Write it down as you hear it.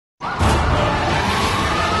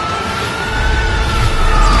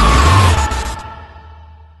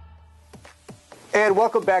And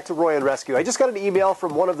welcome back to Roy and Rescue. I just got an email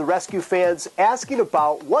from one of the rescue fans asking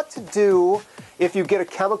about what to do if you get a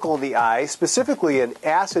chemical in the eye, specifically an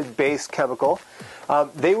acid-based chemical.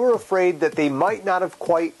 They were afraid that they might not have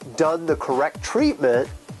quite done the correct treatment,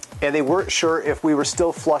 and they weren't sure if we were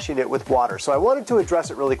still flushing it with water. So I wanted to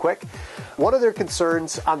address it really quick. One of their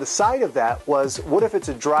concerns on the side of that was, what if it's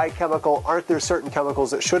a dry chemical? Aren't there certain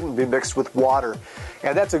chemicals that shouldn't be mixed with water?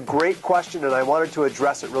 And that's a great question, and I wanted to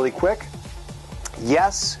address it really quick.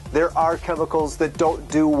 Yes, there are chemicals that don't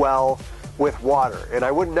do well with water, and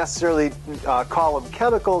I wouldn't necessarily call them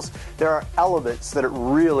chemicals. There are elements that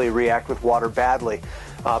really react with water badly.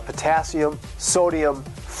 Potassium, sodium,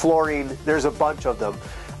 fluorine, there's a bunch of them.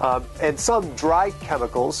 And some dry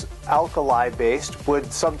chemicals, alkali-based,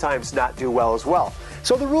 would sometimes not do well as well.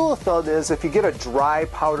 So the rule of thumb is, if you get a dry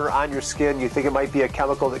powder on your skin, you think it might be a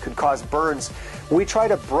chemical that could cause burns, we try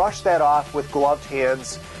to brush that off with gloved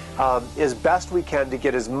hands as best we can to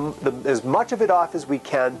get as much of it off as we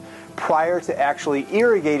can prior to actually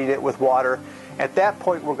irrigating it with water. At that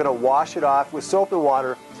point, we're going to wash it off with soap and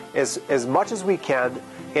water as much as we can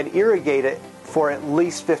and irrigate it for at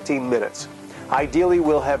least 15 minutes. Ideally,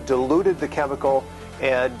 we'll have diluted the chemical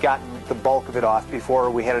and gotten the bulk of it off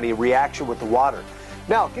before we had any reaction with the water.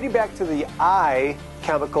 Now, getting back to the eye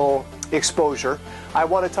chemical exposure, I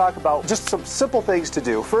want to talk about just some simple things to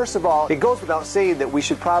do. First of all, it goes without saying that we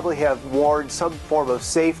should probably have worn some form of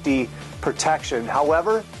safety protection.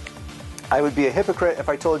 However, I would be a hypocrite if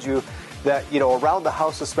I told you that, around the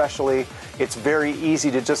house especially, it's very easy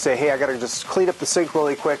to just say, hey, I got to just clean up the sink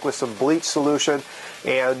really quick with some bleach solution.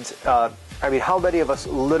 And how many of us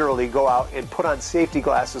literally go out and put on safety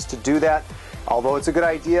glasses to do that? Although it's a good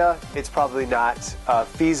idea, it's probably not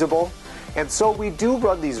feasible. And so we do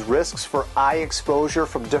run these risks for eye exposure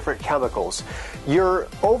from different chemicals. Your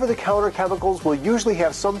over-the-counter chemicals will usually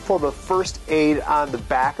have some form of first aid on the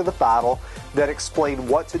back of the bottle that explain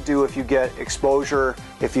what to do if you get exposure,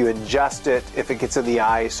 if you ingest it, if it gets in the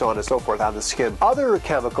eye, so on and so forth, on the skin. Other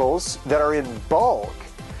chemicals that are in bulk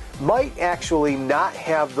might actually not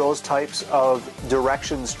have those types of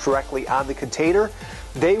directions directly on the container.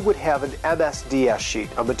 They would have an MSDS sheet,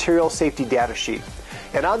 a material safety data sheet.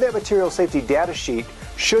 And on that material safety data sheet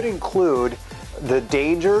should include the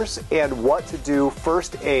dangers and what to do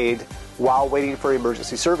first aid while waiting for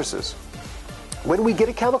emergency services. When we get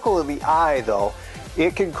a chemical in the eye, though,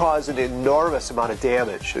 it can cause an enormous amount of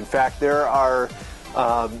damage. In fact, there are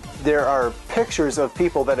pictures of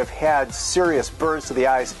people that have had serious burns to the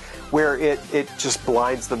eyes where it just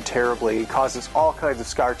blinds them terribly. It causes all kinds of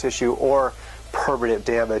scar tissue or permanent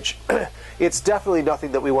damage. It's definitely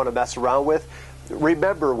nothing that we want to mess around with.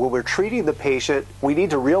 Remember, when we're treating the patient, we need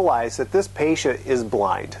to realize that this patient is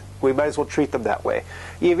blind. We might as well treat them that way.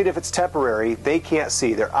 Even if it's temporary, they can't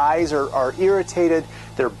see. Their eyes are irritated,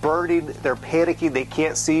 they're burning, they're panicking, they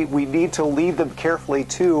can't see. We need to lead them carefully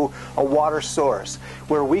to a water source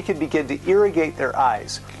where we can begin to irrigate their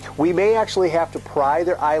eyes. We may actually have to pry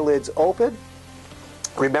their eyelids open.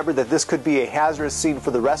 Remember that this could be a hazardous scene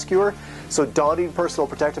for the rescuer, so donning personal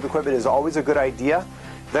protective equipment is always a good idea.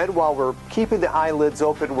 Then while we're keeping the eyelids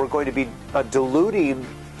open, we're going to be diluting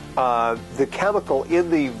the chemical in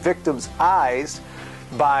the victim's eyes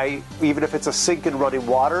by, even if it's a sink and running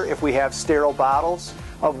water, if we have sterile bottles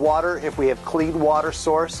of water, if we have clean water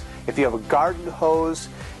source, if you have a garden hose,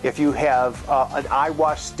 if you have an eye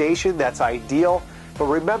wash station, that's ideal. But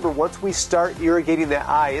remember, once we start irrigating the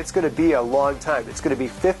eye, it's going to be a long time. It's going to be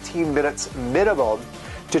 15 minutes minimum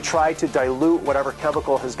to try to dilute whatever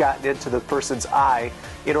chemical has gotten into the person's eye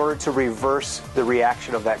in order to reverse the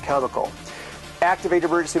reaction of that chemical. Activate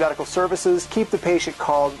emergency medical services, keep the patient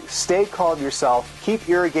calm, stay calm yourself, keep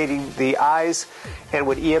irrigating the eyes, and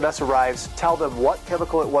when EMS arrives, tell them what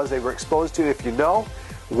chemical it was they were exposed to if you know,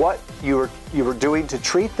 what you were doing to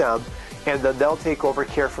treat them, and then they'll take over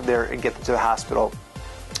care from there and get them to the hospital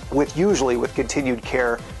usually with continued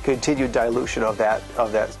care, continued dilution of that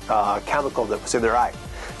chemical that was in their eye.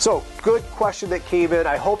 So, good question that came in.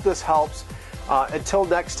 I hope this helps. Until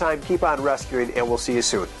next time, keep on rescuing, and we'll see you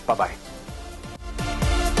soon. Bye-bye.